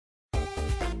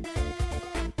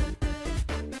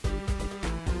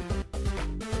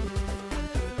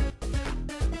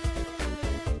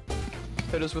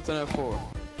Hit us with an F4.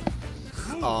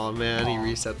 Oh man, he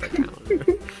reset the counter.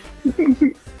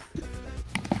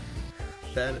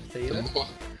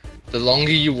 The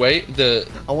longer you wait,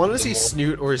 I want to see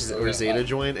Snoot or Zeta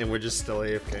join, and we're just still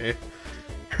AFK.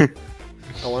 I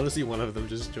want to see one of them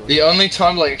just join. The only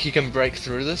time like he can break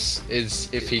through this is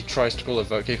if he tries to pull a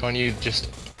vote kick on you. Just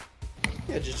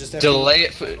delay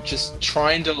it. Just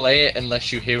try and delay it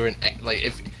unless you hear an like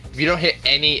if you don't hear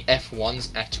any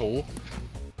F1s at all,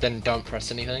 then don't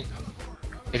press anything.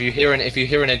 If you hear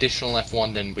an additional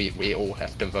F1, then we all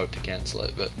have to vote to cancel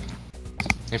it. But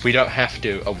if we don't have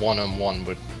to, a one-on-one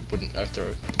wouldn't go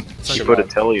through. You put a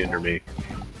telly under me.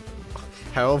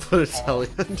 Harold put a telly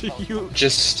under you.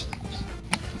 Just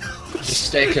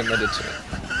stay committed to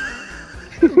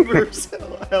it. Merce,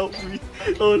 help me!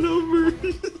 Oh no,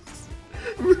 Merce!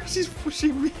 Mercy's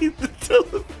pushing me in the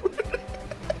teleporter.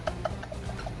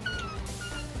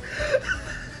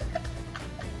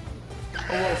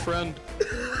 Hello, friend.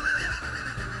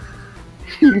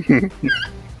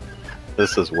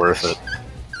 This is worth it.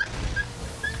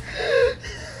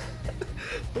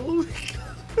 Oh my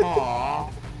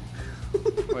god.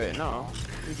 Aww. Wait, no.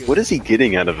 What is he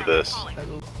getting out of this? Why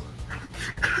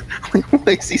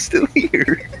is he still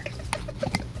here?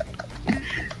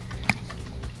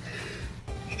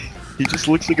 He just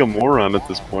looks like a moron at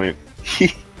this point.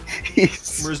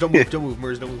 Merz, don't move, don't move,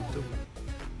 Merz, don't move, don't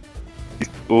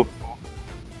move. Oh.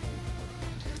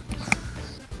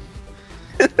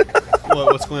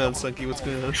 What's going on, Sunky? What's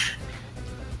going on?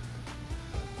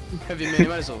 Heavy man, you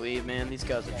might as well leave, man. These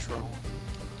guys are trouble.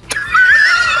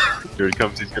 Here he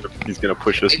comes. He's gonna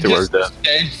push us to our death.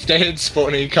 Stay in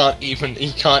spawn. And he can't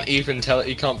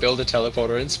build a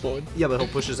teleporter in spawn. Yeah, but he'll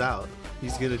push us out.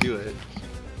 He's gonna do it.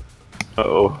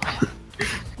 Uh-oh.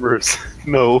 Merce.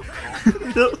 No.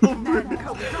 No,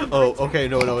 oh, okay,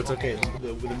 no, it's okay.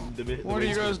 What are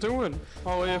you guys doing?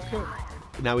 All AFK.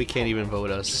 Now he can't even vote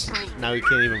us. Now he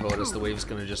can't even vote us. The wave's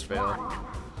gonna just fail.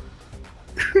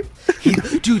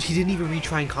 Dude, he didn't even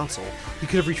retry in console. He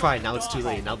could have retried. Now it's too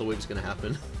late. Now the wave's gonna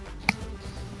happen.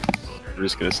 We're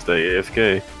just gonna stay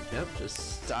AFK. Yep,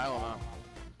 just dial him out.